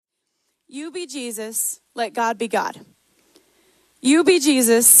You be Jesus, let God be God. You be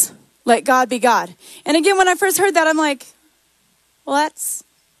Jesus, let God be God. And again, when I first heard that, I'm like, well, that's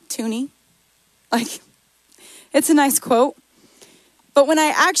toony. Like, it's a nice quote. But when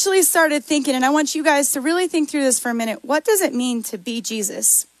I actually started thinking, and I want you guys to really think through this for a minute, what does it mean to be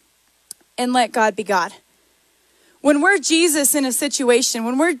Jesus and let God be God? When we're Jesus in a situation,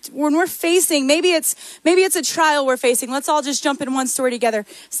 when we're facing, maybe it's a trial we're facing. Let's all just jump in one story together.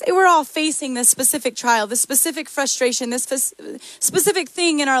 Say we're all facing this specific trial, this specific frustration, this specific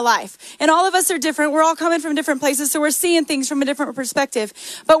thing in our life. And all of us are different. We're all coming from different places, so we're seeing things from a different perspective.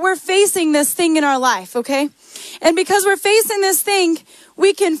 But we're facing this thing in our life, okay? And because we're facing this thing,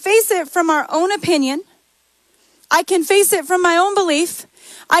 we can face it from our own opinion. I can face it from my own belief.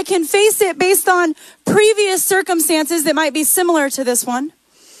 I can face it based on previous circumstances that might be similar to this one.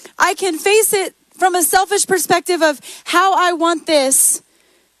 I can face it from a selfish perspective of how I want this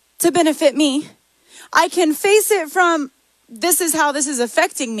to benefit me. I can face it from this is how this is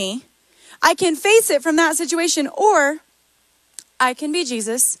affecting me. I can face it from that situation, or I can be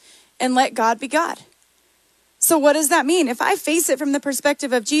Jesus and let God be God. So what does that mean? If I face it from the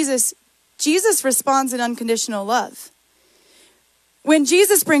perspective of Jesus, Jesus responds in unconditional love. When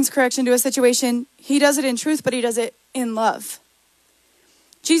Jesus brings correction to a situation, he does it in truth, but he does it in love.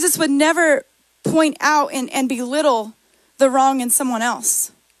 Jesus would never point out and belittle the wrong in someone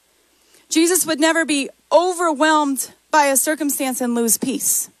else. Jesus would never be overwhelmed by a circumstance and lose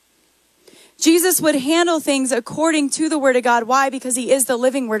peace. Jesus would handle things according to the word of God. Why? Because he is the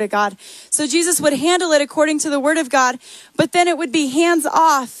living word of God. So Jesus would handle it according to the word of God, but then it would be hands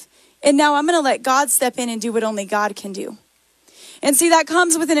off. And now I'm going to let God step in and do what only God can do. And see, that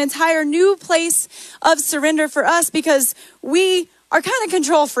comes with an entire new place of surrender for us, because we are kind of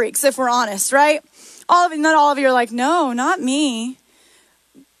control freaks, if we're honest, right? Not all of you are like, no, not me.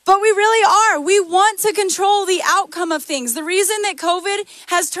 But we really are. We want to control the outcome of things. The reason that COVID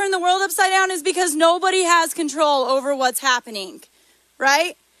has turned the world upside down is because nobody has control over what's happening,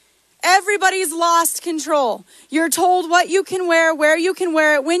 right? Everybody's lost control. You're told what you can wear, where you can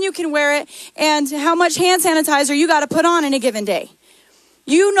wear it, when you can wear it, and how much hand sanitizer you got to put on in a given day.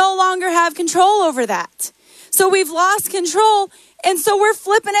 You no longer have control over that. So we've lost control, and so we're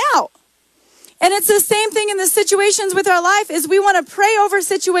flipping out. And it's the same thing in the situations with our life, is we want to pray over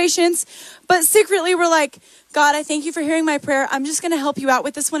situations, but secretly we're like, God, I thank you for hearing my prayer. I'm just going to help you out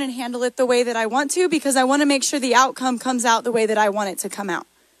with this one and handle it the way that I want to, because I want to make sure the outcome comes out the way that I want it to come out.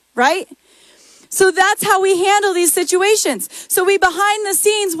 Right? So that's how we handle these situations. So we behind the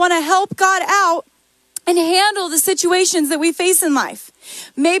scenes want to help God out and handle the situations that we face in life.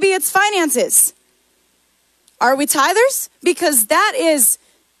 Maybe it's finances. Are we tithers? Because that is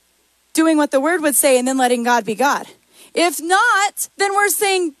doing what the word would say and then letting God be God. If not, then we're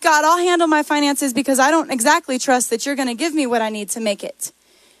saying, God, I'll handle my finances because I don't exactly trust that you're going to give me what I need to make it.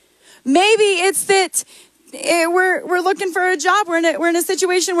 Maybe it's that we're looking for a job. We're in a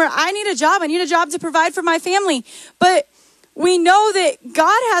situation where I need a job. I need a job to provide for my family. But we know that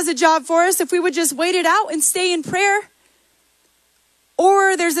God has a job for us if we would just wait it out and stay in prayer.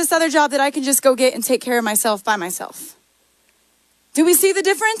 Or there's this other job that I can just go get and take care of myself by myself. Do we see the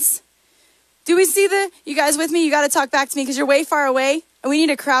difference? Do we see you guys with me? You got to talk back to me because you're way far away. And we need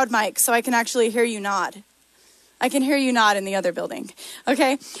a crowd mic so I can actually hear you nod. I can hear you nod in the other building.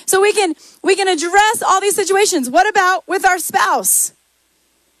 Okay? So we can address all these situations. What about with our spouse?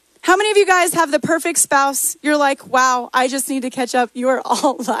 How many of you guys have the perfect spouse? You're like, wow, I just need to catch up. You're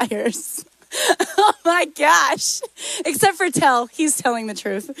all liars. Oh my gosh. Except for Tell. He's telling the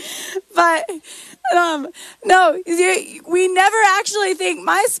truth. But no, we never actually think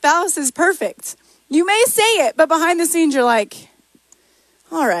my spouse is perfect. You may say it, but behind the scenes you're like,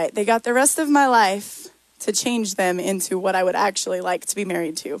 all right, they got the rest of my life to change them into what I would actually like to be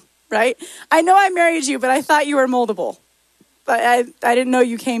married to, right? I know I married you, but I thought you were moldable. But I didn't know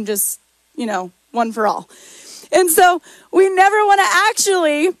you came just, one for all. And so we never want to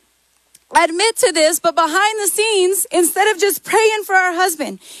actually admit to this, but behind the scenes, instead of just praying for our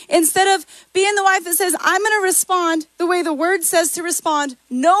husband, instead of being the wife that says, I'm going to respond the way the word says to respond,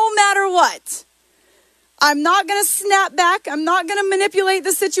 no matter what. I'm not going to snap back. I'm not going to manipulate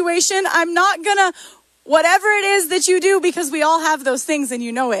the situation. I'm not going to whatever it is that you do, because we all have those things and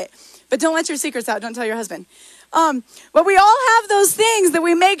you know it. But don't let your secrets out. Don't tell your husband. But we all have those things that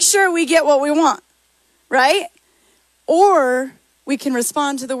we make sure we get what we want, right? Or we can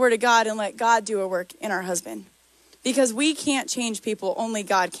respond to the word of God and let God do a work in our husband. Because we can't change people. Only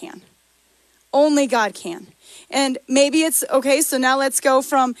God can. Only God can. And maybe it's, okay, so now let's go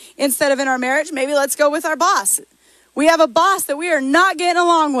from, instead of in our marriage, maybe let's go with our boss. We have a boss that we are not getting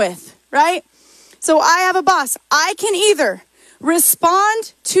along with. right? So I have a boss. I can either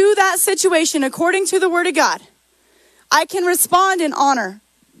respond to that situation according to the word of God. I can respond in honor.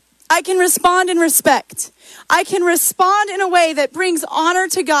 I can respond in respect. I can respond in a way that brings honor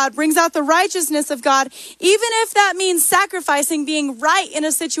to God, brings out the righteousness of God, even if that means sacrificing being right in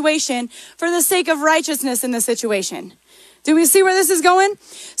a situation for the sake of righteousness in the situation. Do we see where this is going?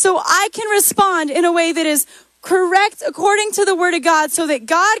 So I can respond in a way that is correct according to the word of God so that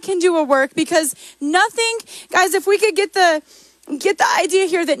God can do a work, because nothing, guys, if we could get the idea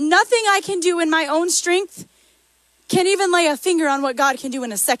here that nothing I can do in my own strength can even lay a finger on what God can do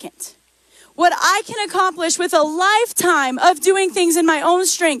in a second. What I can accomplish with a lifetime of doing things in my own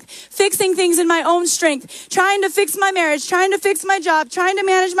strength, fixing things in my own strength, trying to fix my marriage, trying to fix my job, trying to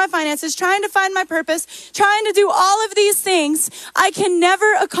manage my finances, trying to find my purpose, trying to do all of these things, I can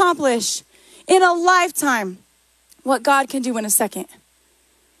never accomplish in a lifetime what God can do in a second.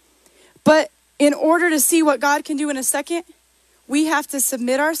 But in order to see what God can do in a second, we have to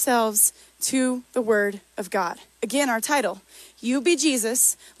submit ourselves to the word of God. Again, our title, You Be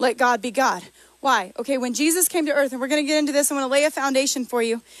Jesus, Let God Be God. Why? Okay, when Jesus came to earth, and we're going to get into this, I'm going to lay a foundation for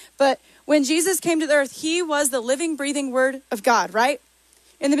you. But when Jesus came to the earth, he was the living, breathing word of God, right?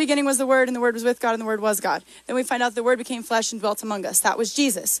 In the beginning was the word, and the word was with God, and the word was God. Then we find out the word became flesh and dwelt among us. That was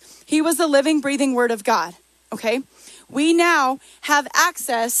Jesus. He was the living, breathing word of God, okay? We now have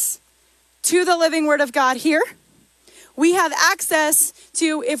access to the living word of God here. We have access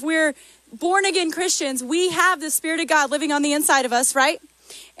to, if we're born again Christians, we have the Spirit of God living on the inside of us, right?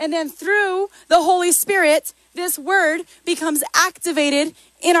 And then through the Holy Spirit, this word becomes activated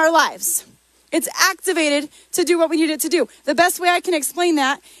in our lives. It's activated to do what we need it to do. The best way I can explain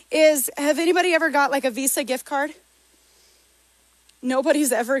that is, have anybody ever got like a Visa gift card?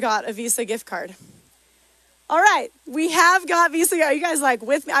 Nobody's ever got a Visa gift card. All right, we have got Visa. Are you guys like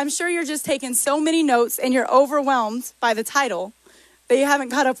with me? I'm sure you're just taking so many notes and you're overwhelmed by the title that you haven't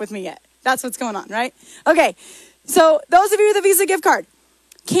caught up with me yet. That's what's going on, right? Okay, so those of you with a Visa gift card,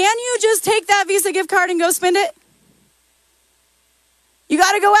 can you just take that Visa gift card and go spend it? You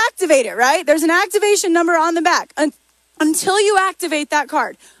got to go activate it, right? There's an activation number on the back. Until you activate that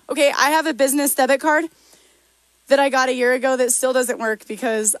card. Okay, I have a business debit card that I got a year ago that still doesn't work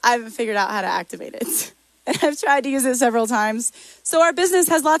because I haven't figured out how to activate it. And I've tried to use it several times. So our business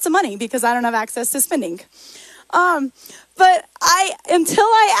has lots of money because I don't have access to spending. But until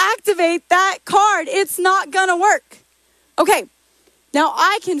I activate that card, it's not gonna work. Okay, now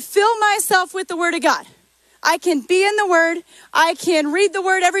I can fill myself with the word of God. I can be in the word. I can read the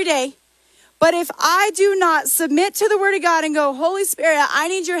word every day. But if I do not submit to the word of God and go, Holy Spirit, I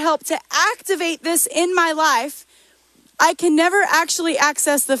need your help to activate this in my life, I can never actually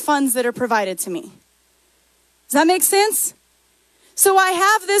access the funds that are provided to me. Does that make sense? So I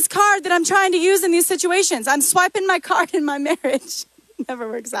have this card that I'm trying to use in these situations. I'm swiping my card in my marriage. Never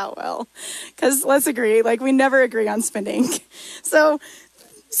works out well. Because let's agree, like we never agree on spending. So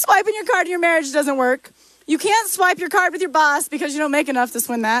swiping your card in your marriage doesn't work. You can't swipe your card with your boss because you don't make enough to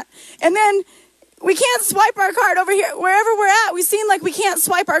swing that. And then we can't swipe our card over here. Wherever we're at, we seem like we can't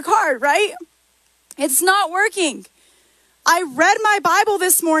swipe our card, right? It's not working. I read my Bible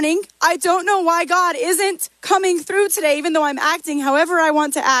this morning. I don't know why God isn't coming through today, even though I'm acting however I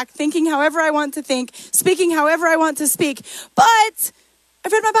want to act, thinking however I want to think, speaking however I want to speak. But I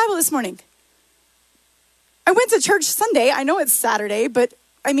read my Bible this morning. I went to church Sunday. I know it's Saturday, but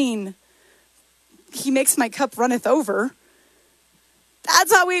I mean, he makes my cup runneth over.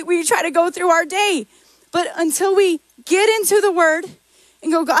 That's how we try to go through our day. But until we get into the word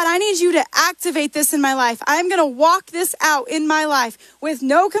and go, God, I need you to activate this in my life. I'm going to walk this out in my life with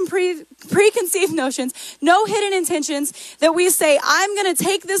no preconceived notions, no hidden intentions, that we say, I'm going to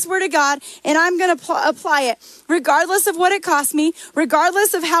take this word of God and I'm going to apply it, regardless of what it costs me,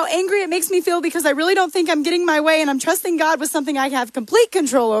 regardless of how angry it makes me feel because I really don't think I'm getting my way and I'm trusting God with something I have complete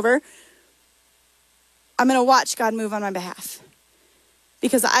control over. I'm going to watch God move on my behalf.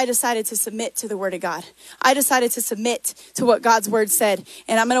 Because I decided to submit to the word of God. I decided to submit to what God's word said.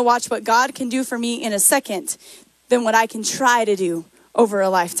 And I'm going to watch what God can do for me in a second than what I can try to do over a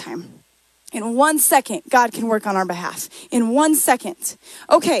lifetime. In 1 second, God can work on our behalf. In 1 second.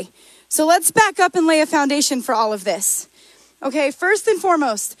 Okay, so let's back up and lay a foundation for all of this. Okay, first and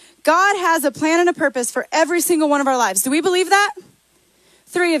foremost, God has a plan and a purpose for every single one of our lives. Do we believe that?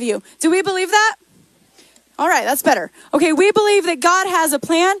 3 of you. Do we believe that? All right, that's better. Okay, we believe that God has a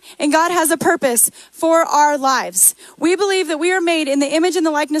plan and God has a purpose for our lives. We believe that we are made in the image and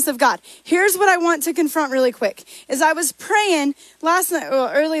the likeness of God. Here's what I want to confront really quick. As I was praying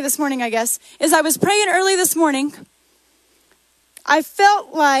early this morning, I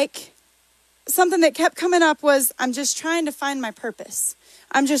felt like something that kept coming up was, I'm just trying to find my purpose.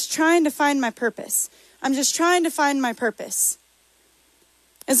 I'm just trying to find my purpose. I'm just trying to find my purpose.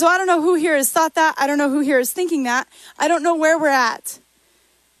 And so I don't know who here has thought that. I don't know who here is thinking that. I don't know where we're at.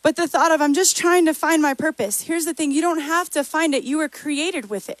 But the thought of, I'm just trying to find my purpose. Here's the thing. You don't have to find it. You were created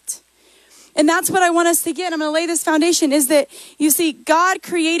with it. And that's what I want us to get. I'm going to lay this foundation is that, you see, God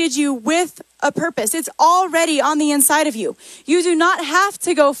created you with a purpose. It's already on the inside of you. You do not have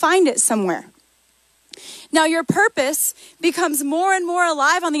to go find it somewhere. Now, your purpose becomes more and more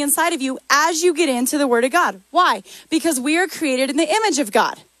alive on the inside of you as you get into the Word of God. Why? Because we are created in the image of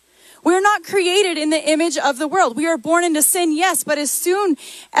God. We're not created in the image of the world. We are born into sin, yes, but as soon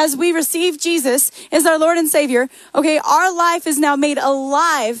as we receive Jesus as our Lord and Savior, okay, our life is now made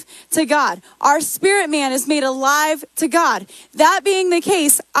alive to God. Our spirit man is made alive to God. That being the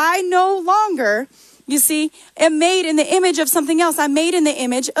case, I no longer, you see, am made in the image of something else. I'm made in the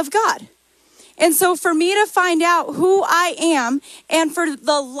image of God. And so for me to find out who I am and for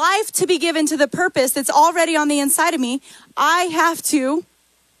the life to be given to the purpose that's already on the inside of me, I have to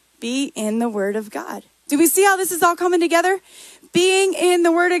be in the Word of God. Do we see how this is all coming together? Being in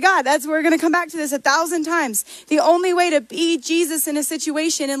the Word of God. We're going to come back to this 1,000 times. The only way to be Jesus in a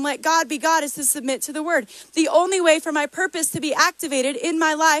situation and let God be God is to submit to the Word. The only way for my purpose to be activated in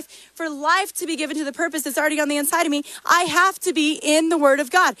my life, for life to be given to the purpose that's already on the inside of me, I have to be in the Word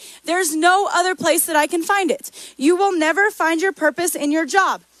of God. There's no other place that I can find it. You will never find your purpose in your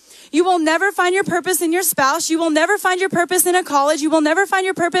job. You will never find your purpose in your spouse. You will never find your purpose in a college. You will never find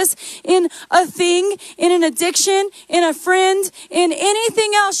your purpose in a thing, in an addiction, in a friend, in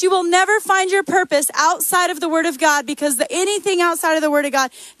anything else. You will never find your purpose outside of the Word of God because anything outside of the Word of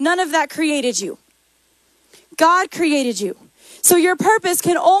God, none of that created you. God created you. So your purpose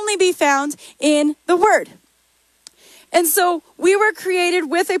can only be found in the Word. And so we were created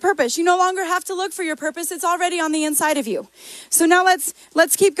with a purpose. You no longer have to look for your purpose. It's already on the inside of you. So now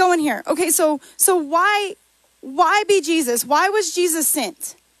let's keep going here. Okay, so why be Jesus? Why was Jesus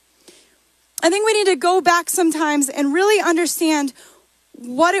sent? I think we need to go back sometimes and really understand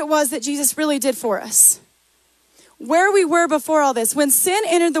what it was that Jesus really did for us. Where we were before all this. When sin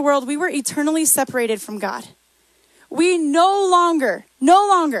entered the world, we were eternally separated from God. We no longer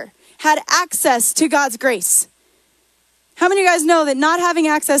had access to God's grace. How many of you guys know that not having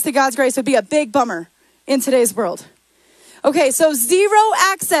access to God's grace would be a big bummer in today's world? Okay, so zero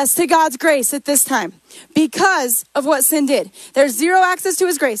access to God's grace at this time because of what sin did. There's zero access to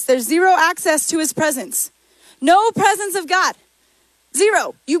his grace. There's zero access to his presence. No presence of God.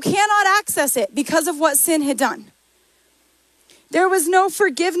 Zero. You cannot access it because of what sin had done. There was no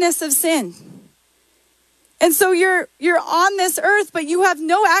forgiveness of sin. And so you're on this earth, but you have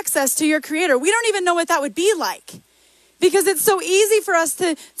no access to your Creator. We don't even know what that would be like. Because it's so easy for us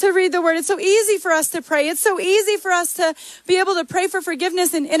to read the Word. It's so easy for us to pray. It's so easy for us to be able to pray for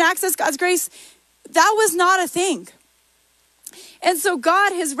forgiveness and access God's grace. That was not a thing. And so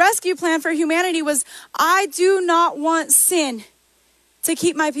God, his rescue plan for humanity was, I do not want sin to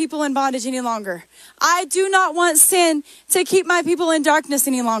keep my people in bondage any longer. I do not want sin to keep my people in darkness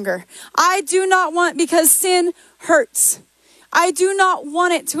any longer. I do not want, because sin hurts. I do not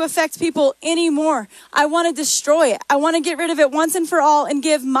want it to affect people anymore. I want to destroy it. I want to get rid of it once and for all and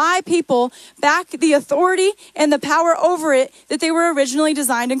give my people back the authority and the power over it that they were originally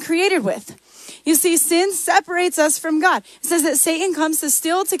designed and created with. You see, sin separates us from God. It says that Satan comes to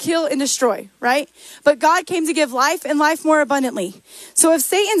steal, to kill, and destroy, right? But God came to give life and life more abundantly. So if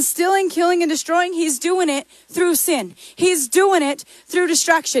Satan's stealing, killing, and destroying, he's doing it through sin. He's doing it through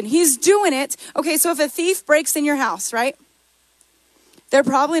distraction. He's doing it. Okay, so if a thief breaks in your house, right? They're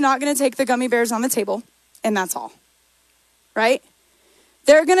probably not going to take the gummy bears on the table, and that's all, right?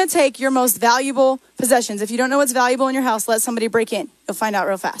 They're going to take your most valuable possessions. If you don't know what's valuable in your house, let somebody break in. You'll find out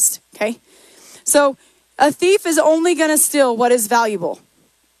real fast, okay? So a thief is only going to steal what is valuable.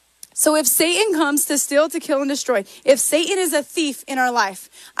 So if Satan comes to steal, to kill, and destroy, if Satan is a thief in our life,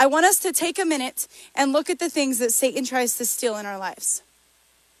 I want us to take a minute and look at the things that Satan tries to steal in our lives.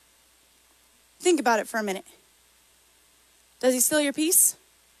 Think about it for a minute. Does he steal your peace?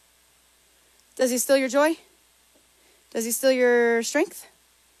 Does he steal your joy? Does he steal your strength?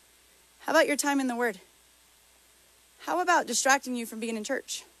 How about your time in the Word? How about distracting you from being in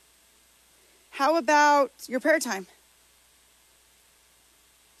church? How about your prayer time?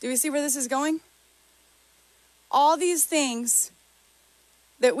 Do we see where this is going? All these things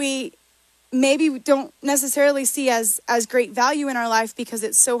that we maybe don't necessarily see as great value in our life because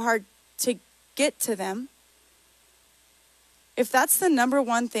it's so hard to get to them. If that's the number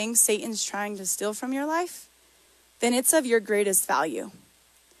one thing Satan's trying to steal from your life, then it's of your greatest value.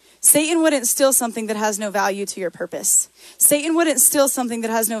 Satan wouldn't steal something that has no value to your purpose. Satan wouldn't steal something that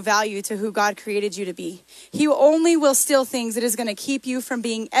has no value to who God created you to be. He only will steal things that is going to keep you from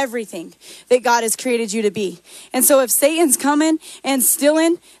being everything that God has created you to be. And so if Satan's coming and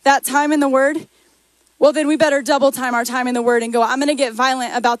stealing that time in the Word, well, then we better double time our time in the Word and go, I'm going to get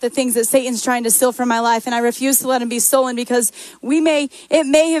violent about the things that Satan's trying to steal from my life. And I refuse to let him be stolen, because it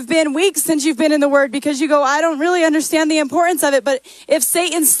may have been weeks since you've been in the Word, because you go, I don't really understand the importance of it. But if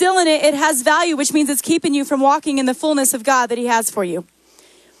Satan's stealing it, it has value, which means it's keeping you from walking in the fullness of God that he has for you.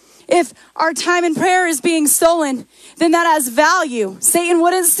 If our time in prayer is being stolen, then that has value. Satan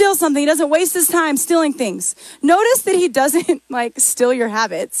wouldn't steal something. He doesn't waste his time stealing things. Notice that he doesn't steal your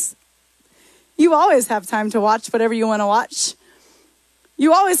habits. You always have time to watch whatever you want to watch.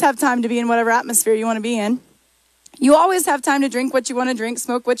 You always have time to be in whatever atmosphere you want to be in. You always have time to drink what you want to drink,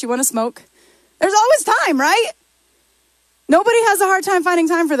 smoke what you want to smoke. There's always time, right? Nobody has a hard time finding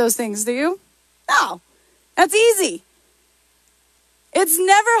time for those things, do you? No, that's easy. It's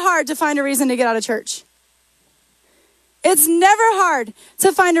never hard to find a reason to get out of church. It's never hard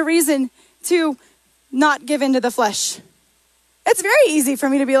to find a reason to not give into the flesh. It's very easy for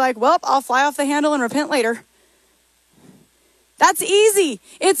me to be like, well, I'll fly off the handle and repent later. That's easy.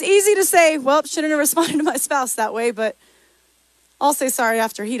 It's easy to say, well, shouldn't have responded to my spouse that way, but I'll say sorry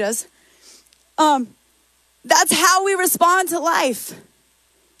after he does. That's how we respond to life.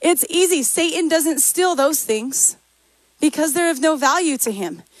 It's easy. Satan doesn't steal those things because they're of no value to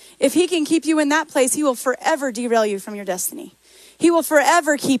him. If he can keep you in that place, he will forever derail you from your destiny. He will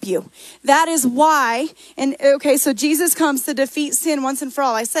forever keep you. That is why, so Jesus comes to defeat sin once and for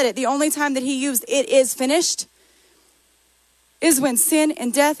all. I said it, the only time that he used "it is finished" is when sin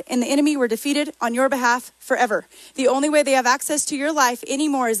and death and the enemy were defeated on your behalf forever. The only way they have access to your life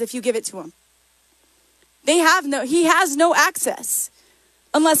anymore is if you give it to him. He has no access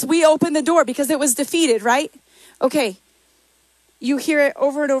unless we open the door, because it was defeated, right? Okay, you hear it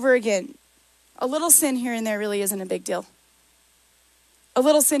over and over again. A little sin here and there really isn't a big deal. A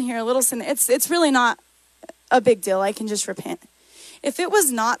little sin here, a little sin. It's really not a big deal. I can just repent. If it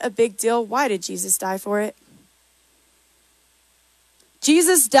was not a big deal, why did Jesus die for it?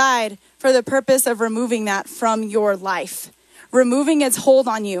 Jesus died for the purpose of removing that from your life, removing its hold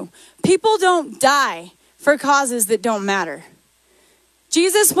on you. People don't die for causes that don't matter.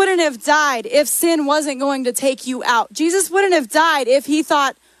 Jesus wouldn't have died if sin wasn't going to take you out. Jesus wouldn't have died if he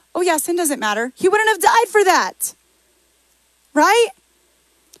thought, oh yeah, sin doesn't matter. He wouldn't have died for that, right?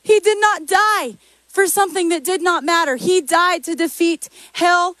 He did not die for something that did not matter. He died to defeat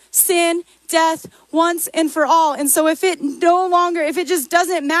hell, sin, death once and for all. And so if it just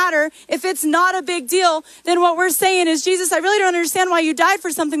doesn't matter, if it's not a big deal, then what we're saying is, Jesus, I really don't understand why you died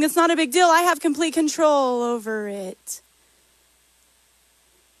for something that's not a big deal. I have complete control over it.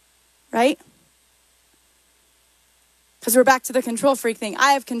 Right? Because we're back to the control freak thing.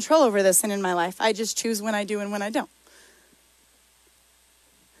 I have control over this sin in my life. I just choose when I do and when I don't.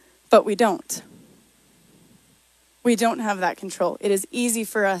 But we don't. We don't have that control. It is easy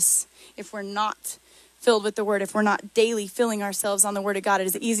for us, if we're not filled with the Word, if we're not daily filling ourselves on the Word of God, it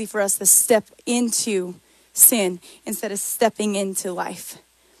is easy for us to step into sin instead of stepping into life.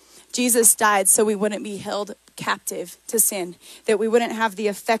 Jesus died so we wouldn't be held captive to sin, that we wouldn't have the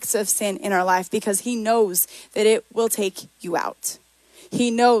effects of sin in our life, because he knows that it will take you out.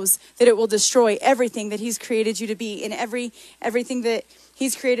 He knows that it will destroy everything that he's created you to be, and everything that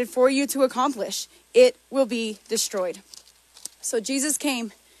he's created for you to accomplish. It will be destroyed. So Jesus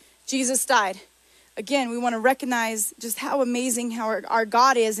came, Jesus died. Again, we want to recognize just how amazing our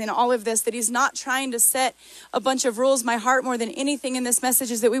God is in all of this, that he's not trying to set a bunch of rules. My heart, more than anything in this message,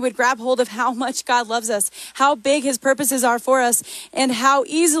 is that we would grab hold of how much God loves us, how big his purposes are for us, and how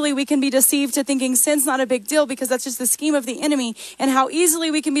easily we can be deceived to thinking sin's not a big deal because that's just the scheme of the enemy, and how easily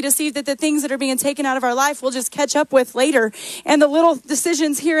we can be deceived that the things that are being taken out of our life we'll just catch up with later, and the little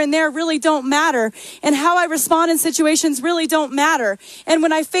decisions here and there really don't matter, and how I respond in situations really don't matter. And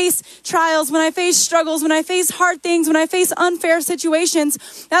when I face trials, when I face struggles, when I face hard things, when I face unfair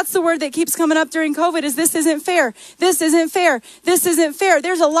situations, that's the word that keeps coming up during COVID, is this isn't fair. This isn't fair. This isn't fair.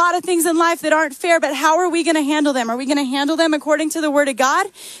 There's a lot of things in life that aren't fair, but how are we going to handle them? Are we going to handle them according to the Word of God,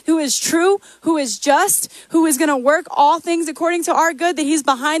 who is true, who is just, who is going to work all things according to our good, that he's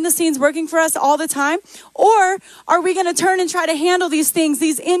behind the scenes working for us all the time? Or are we going to turn and try to handle these things,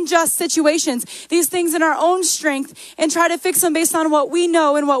 these unjust situations, these things in our own strength, and try to fix them based on what we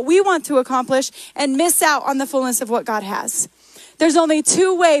know and what we want to accomplish, and miss out on the fullness of what God has? There's only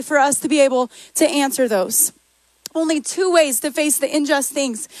two ways for us to be able to answer those. Only two ways to face the unjust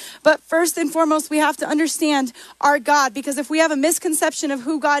things. But first and foremost, we have to understand our God, because if we have a misconception of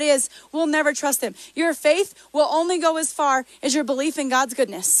who God is, we'll never trust him. Your faith will only go as far as your belief in God's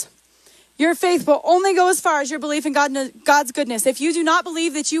goodness. Your faith will only go as far as your belief in God's goodness. If you do not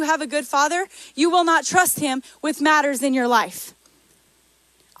believe that you have a good father, you will not trust him with matters in your life.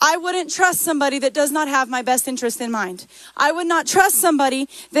 I wouldn't trust somebody that does not have my best interest in mind. I would not trust somebody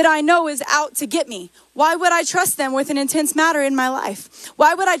that I know is out to get me. Why would I trust them with an intense matter in my life?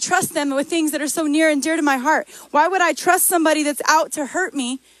 Why would I trust them with things that are so near and dear to my heart? Why would I trust somebody that's out to hurt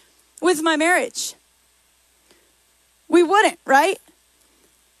me with my marriage? We wouldn't, right?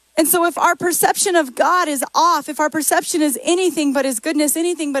 And so if our perception of God is off, if our perception is anything but his goodness,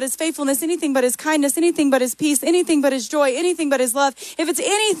 anything but his faithfulness, anything but his kindness, anything but his peace, anything but his joy, anything but his love, if it's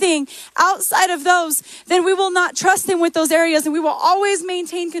anything outside of those, then we will not trust him with those areas, and we will always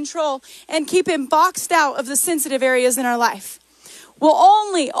maintain control and keep him boxed out of the sensitive areas in our life. We'll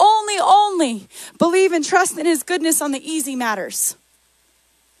only believe and trust in his goodness on the easy matters.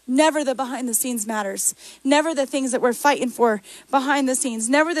 Never the behind the scenes matters. Never the things that we're fighting for behind the scenes.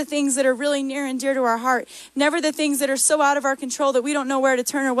 Never the things that are really near and dear to our heart. Never the things that are so out of our control that we don't know where to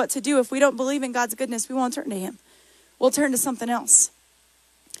turn or what to do. If we don't believe in God's goodness, we won't turn to him. We'll turn to something else.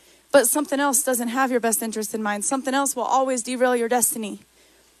 But something else doesn't have your best interest in mind. Something else will always derail your destiny.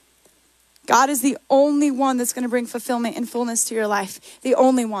 God is the only one that's going to bring fulfillment and fullness to your life. The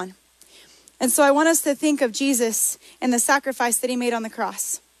only one. And so I want us to think of Jesus and the sacrifice that he made on the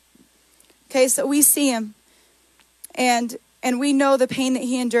cross. Okay, so we see him, and we know the pain that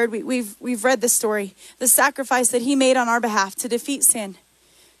he endured. We've read the story, the sacrifice that he made on our behalf to defeat sin.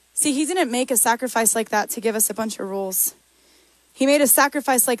 See, he didn't make a sacrifice like that to give us a bunch of rules. He made a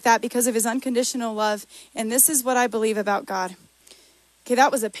sacrifice like that because of his unconditional love, and this is what I believe about God. Okay,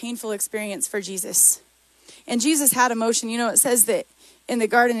 that was a painful experience for Jesus. And Jesus had emotion. You know, it says that in the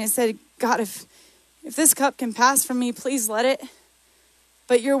garden, it said, God, if this cup can pass from me, please let it,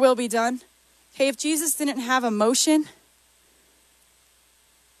 but your will be done. Hey, if Jesus didn't have emotion,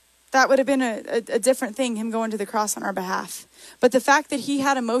 that would have been a different thing, him going to the cross on our behalf. But the fact that he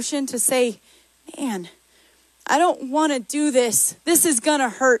had emotion to say, man, I don't want to do this. This is going to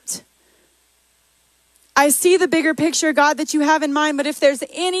hurt. I see the bigger picture, God, that you have in mind, but if there's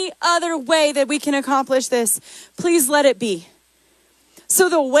any other way that we can accomplish this, please let it be. So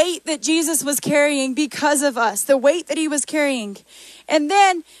the weight that Jesus was carrying because of us, the weight that he was carrying, and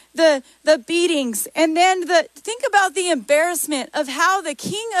then the beatings, and then think about the embarrassment of how the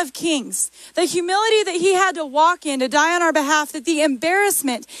King of Kings, the humility that he had to walk in to die on our behalf, that the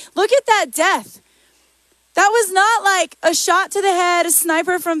embarrassment, look at that death. That was not like a shot to the head, a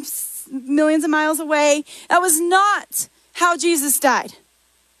sniper from millions of miles away. That was not how Jesus died.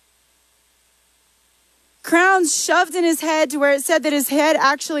 Crowns shoved in his head to where it said that his head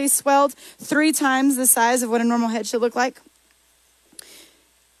actually swelled 3 times the size of what a normal head should look like.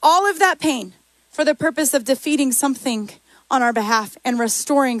 All of that pain for the purpose of defeating something on our behalf and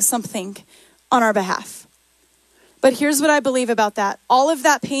restoring something on our behalf. But here's what I believe about that. All of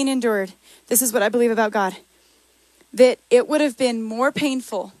that pain endured. This is what I believe about God. That it would have been more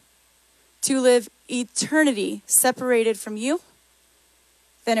painful to live eternity separated from you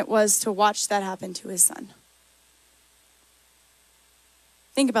than it was to watch that happen to his son.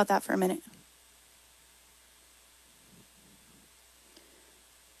 Think about that for a minute.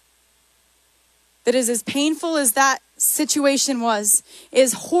 That is as painful as that situation was,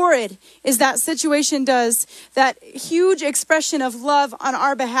 as horrid as that situation does, that huge expression of love on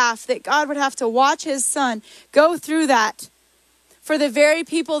our behalf, that God would have to watch his son go through that for the very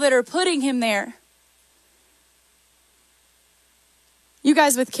people that are putting him there. You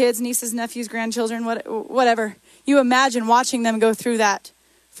guys with kids, nieces, nephews, grandchildren, whatever, you imagine watching them go through that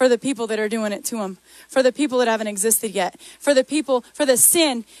for the people that are doing it to them, for the people that haven't existed yet, for the people, for the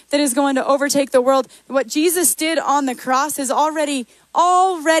sin that is going to overtake the world. What Jesus did on the cross has already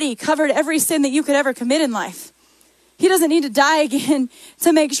covered every sin that you could ever commit in life. He doesn't need to die again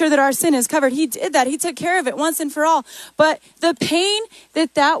to make sure that our sin is covered. He did that. He took care of it once and for all. But the pain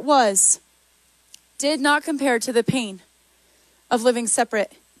that was did not compare to the pain of living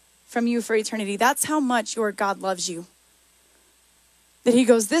separate from you for eternity. That's how much your God loves you. That he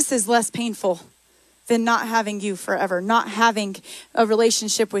goes, this is less painful than not having you forever, not having a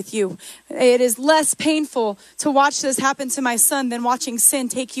relationship with you. It is less painful to watch this happen to my son than watching sin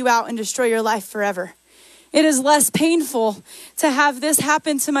take you out and destroy your life forever. It is less painful to have this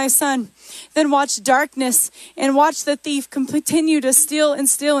happen to my son than watch darkness and watch the thief continue to steal and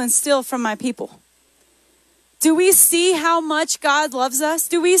steal and steal from my people. Do we see how much God loves us?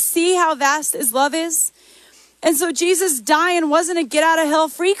 Do we see how vast his love is? And so Jesus dying wasn't a get out of hell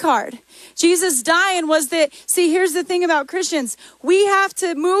free card. Jesus dying was that, see, here's the thing about Christians. We have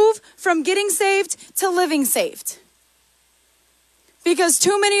to move from getting saved to living saved. Because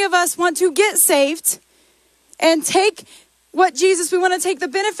too many of us want to get saved and take we want to take the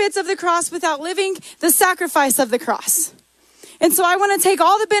benefits of the cross without living the sacrifice of the cross. And so I want to take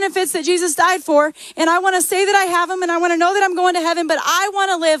all the benefits that Jesus died for, and I want to say that I have them, and I want to know that I'm going to heaven, but I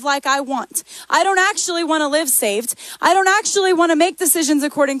want to live like I want. I don't actually want to live saved. I don't actually want to make decisions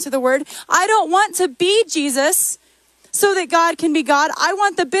according to the word. I don't want to be Jesus so that God can be God. I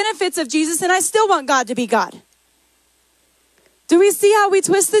want the benefits of Jesus, and I still want God to be God. Do we see how we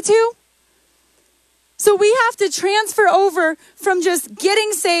twist the two? So we have to transfer over from just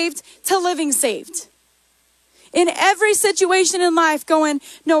getting saved to living saved. In every situation in life going,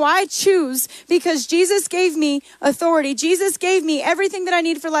 no, I choose because Jesus gave me authority. Jesus gave me everything that I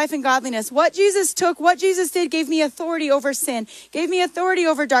need for life and godliness. What Jesus took, what Jesus did, gave me authority over sin, gave me authority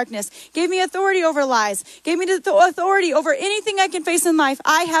over darkness, gave me authority over lies, gave me the authority over anything I can face in life.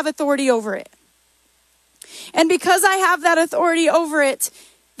 I have authority over it. And because I have that authority over it,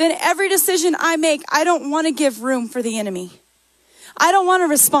 then every decision I make, I don't want to give room for the enemy. I don't want to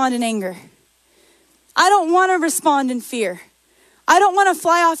respond in anger. I don't want to respond in fear. I don't want to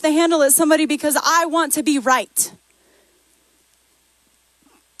fly off the handle at somebody because I want to be right.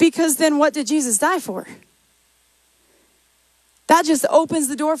 Because then what did Jesus die for? That just opens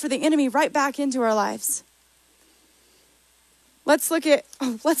the door for the enemy right back into our lives. Let's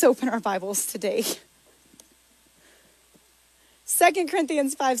open our Bibles today. 2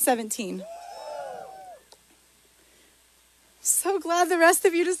 Corinthians 5:17. So glad the rest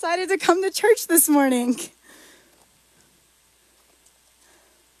of you decided to come to church this morning.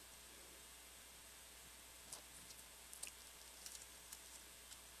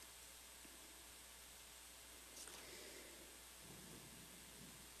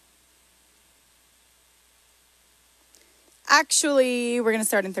 Actually, we're going to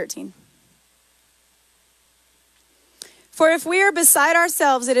start in 13. For if we are beside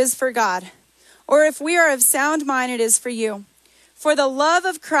ourselves, it is for God. Or if we are of sound mind, it is for you. For the love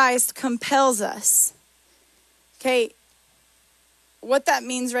of Christ compels us. Okay, what that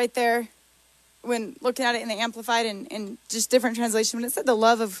means right there, when looking at it in the Amplified and just different translation, when it said the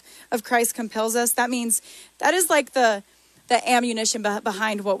love of Christ compels us, that means that is like the ammunition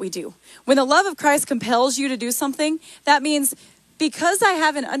behind what we do. When the love of Christ compels you to do something, that means because I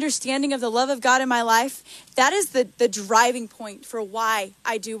have an understanding of the love of God in my life, that is the driving point for why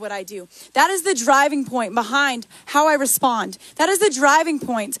I do what I do. That is the driving point behind how I respond. That is the driving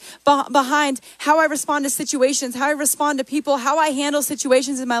point behind how I respond to situations, how I respond to people, how I handle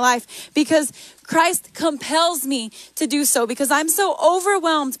situations in my life. Because Christ compels me to do so. Because I'm so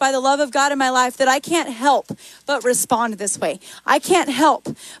overwhelmed by the love of God in my life that I can't help but respond this way. I can't help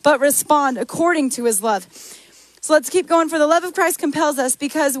but respond according to his love. So let's keep going. For the love of Christ compels us,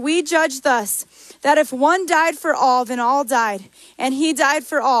 because we judge thus, that if one died for all, then all died. And he died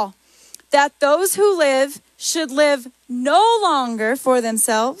for all, that those who live should live no longer for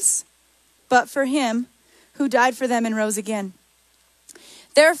themselves, but for him who died for them and rose again.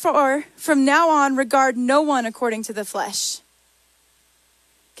 Therefore, from now on, regard no one according to the flesh.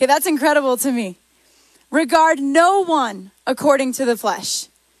 Okay, that's incredible to me. Regard no one according to the flesh.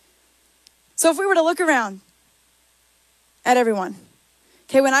 So if we were to look around at everyone.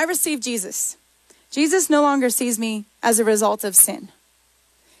 Okay, when I received Jesus, Jesus no longer sees me as a result of sin.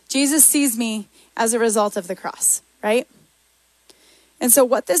 Jesus sees me as a result of the cross, right? And so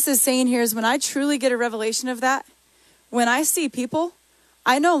what this is saying here is when I truly get a revelation of that, when I see people,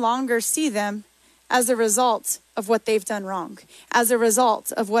 I no longer see them as a result of what they've done wrong, as a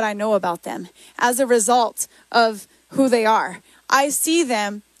result of what I know about them, as a result of who they are. I see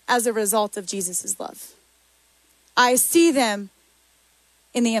them as a result of Jesus' love. I see them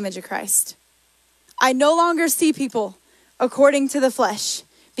in the image of Christ. I no longer see people according to the flesh.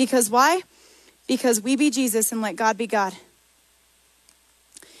 Because why? Because we be Jesus and let God be God.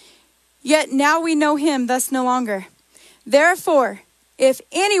 Yet now we know him, thus no longer. Therefore, if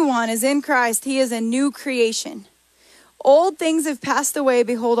anyone is in Christ, he is a new creation. Old things have passed away.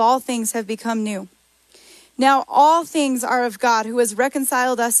 Behold, all things have become new. Now all things are of God, who has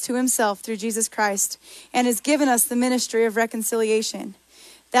reconciled us to himself through Jesus Christ, and has given us the ministry of reconciliation.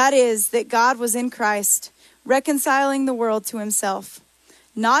 That is, that God was in Christ, reconciling the world to himself,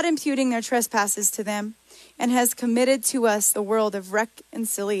 not imputing their trespasses to them, and has committed to us the world of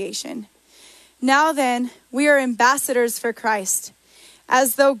reconciliation. Now then, we are ambassadors for Christ.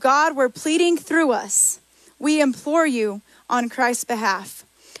 As though God were pleading through us, we implore you on Christ's behalf,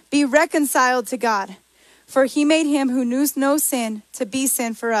 be reconciled to God. For he made him who knew no sin to be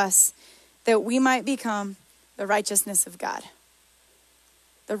sin for us, that we might become the righteousness of God.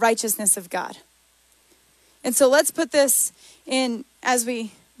 The righteousness of God. And so let's put this in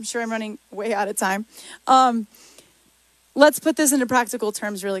I'm sure I'm running way out of time. Let's put this into practical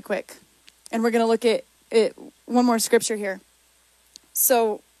terms really quick. And we're going to look at one more scripture here.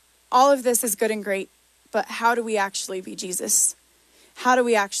 So all of this is good and great, but how do we actually be Jesus? How do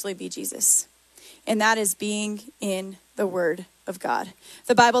we actually be Jesus? And that is being in the Word of God.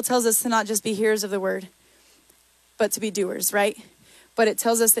 The Bible tells us to not just be hearers of the Word, but to be doers, right? But it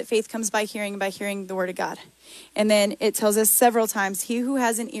tells us that faith comes by hearing, and by hearing the Word of God. And then it tells us several times, he who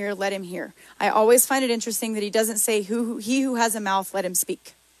has an ear, let him hear. I always find it interesting that he doesn't say, he who has a mouth, let him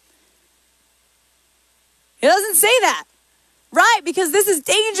speak. He doesn't say that, right? Because this is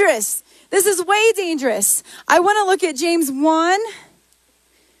dangerous. This is way dangerous. I want to look at James 1.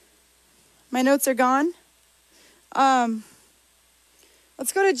 My notes are gone. Let's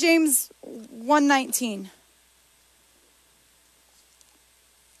go to James 1:19.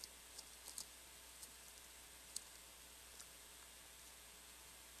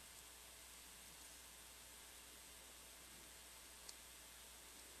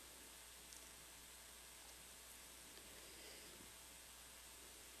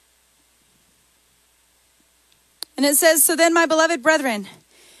 And it says, so then, my beloved brethren,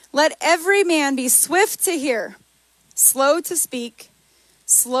 let every man be swift to hear, slow to speak,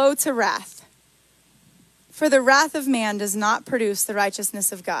 slow to wrath. For the wrath of man does not produce the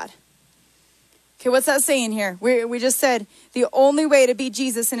righteousness of God. Okay, what's that saying here? We just said the only way to be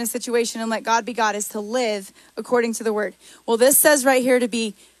Jesus in a situation and let God be God is to live according to the word. Well, this says right here to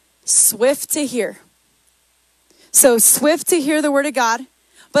be swift to hear. So swift to hear the word of God,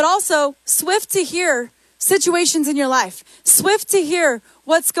 but also swift to hear situations in your life. Swift to hear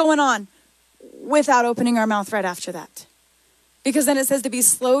what's going on without opening our mouth right after that. Because then it says to be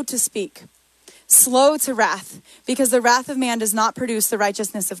slow to speak, slow to wrath, because the wrath of man does not produce the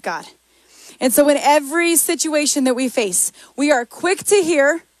righteousness of God. And so in every situation that we face, we are quick to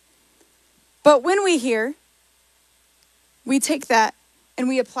hear, but when we hear, we take that and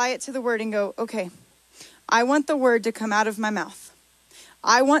we apply it to the word and go, okay, I want the word to come out of my mouth.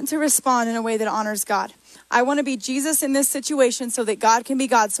 I want to respond in a way that honors God. I want to be Jesus in this situation so that God can be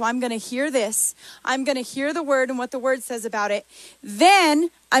God. So I'm going to hear this. I'm going to hear the word and what the word says about it. Then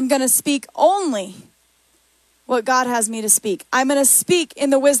I'm going to speak only what God has me to speak. I'm going to speak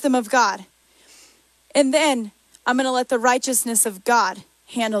in the wisdom of God. And then I'm going to let the righteousness of God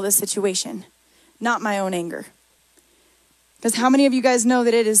handle the situation, not my own anger. Because how many of you guys know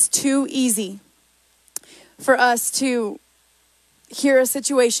that it is too easy for us to hear a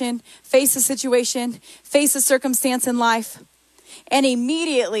situation, face a circumstance in life, and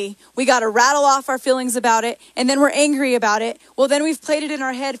immediately we got to rattle off our feelings about it, and then we're angry about it. Well, then we've played it in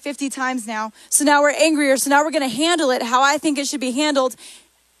our head 50 times now, so now we're angrier, so now we're going to handle it how I think it should be handled,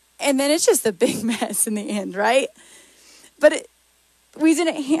 and then it's just a big mess in the end, right? But we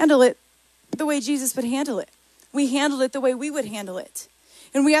didn't handle it the way Jesus would handle it. We handled it the way we would handle it.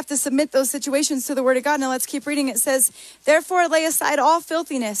 And we have to submit those situations to the word of God. Now let's keep reading. It says, therefore lay aside all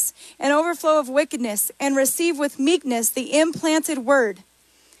filthiness and overflow of wickedness, and receive with meekness the implanted word,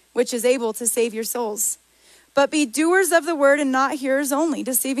 which is able to save your souls. But be doers of the word and not hearers only,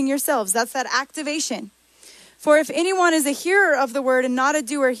 deceiving yourselves. That's that activation. For if anyone is a hearer of the word and not a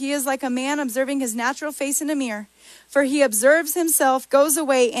doer, he is like a man observing his natural face in a mirror. For he observes himself, goes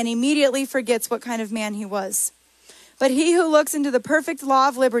away, and immediately forgets what kind of man he was. But he who looks into the perfect law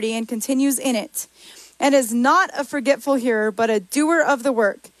of liberty and continues in it, and is not a forgetful hearer, but a doer of the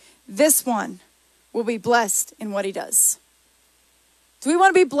work, this one will be blessed in what he does. Do we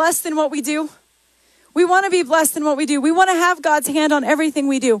want to be blessed in what we do? We want to be blessed in what we do. We want to have God's hand on everything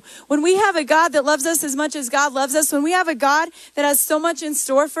we do. When we have a God that loves us as much as God loves us, when we have a God that has so much in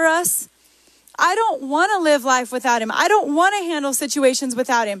store for us, I don't want to live life without him. I don't want to handle situations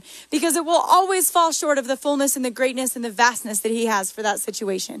without him, because it will always fall short of the fullness and the greatness and the vastness that he has for that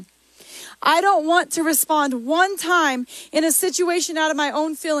situation. I don't want to respond one time in a situation out of my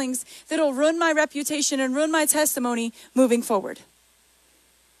own feelings that'll ruin my reputation and ruin my testimony moving forward.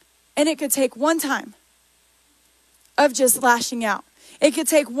 And it could take one time of just lashing out. It could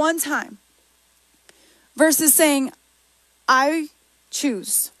take one time versus saying, I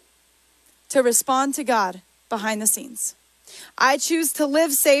choose to respond to God behind the scenes. I choose to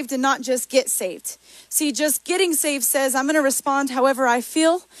live saved and not just get saved. See, just getting saved says I'm going to respond however I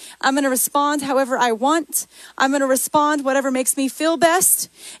feel. I'm going to respond however I want. I'm going to respond whatever makes me feel best.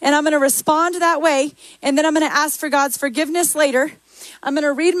 And I'm going to respond that way. And then I'm going to ask for God's forgiveness later. I'm going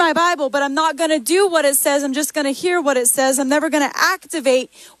to read my Bible, but I'm not going to do what it says. I'm just going to hear what it says. I'm never going to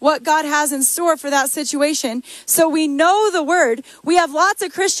activate what God has in store for that situation. So we know the word. We have lots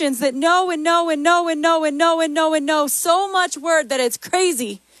of Christians that know and know and know and know and know and know and know so much word that it's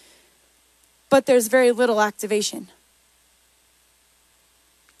crazy. But there's very little activation.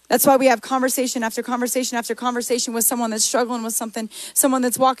 That's why we have conversation after conversation after conversation with someone that's struggling with something, someone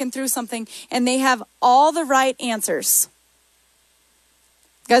that's walking through something, and they have all the right answers.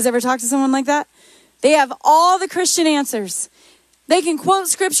 You guys ever talk to someone like that? They have all the Christian answers. They can quote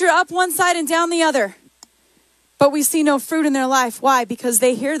scripture up one side and down the other. But we see no fruit in their life. Why? Because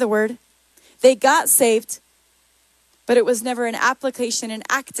they hear the word. They got saved, but it was never an application, an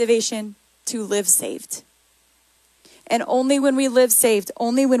activation to live saved. And only when we live saved,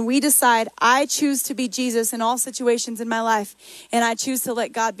 only when we decide, I choose to be Jesus in all situations in my life, and I choose to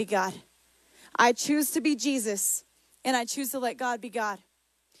let God be God. I choose to be Jesus, and I choose to let God be God.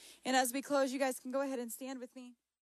 And as we close, you guys can go ahead and stand with me.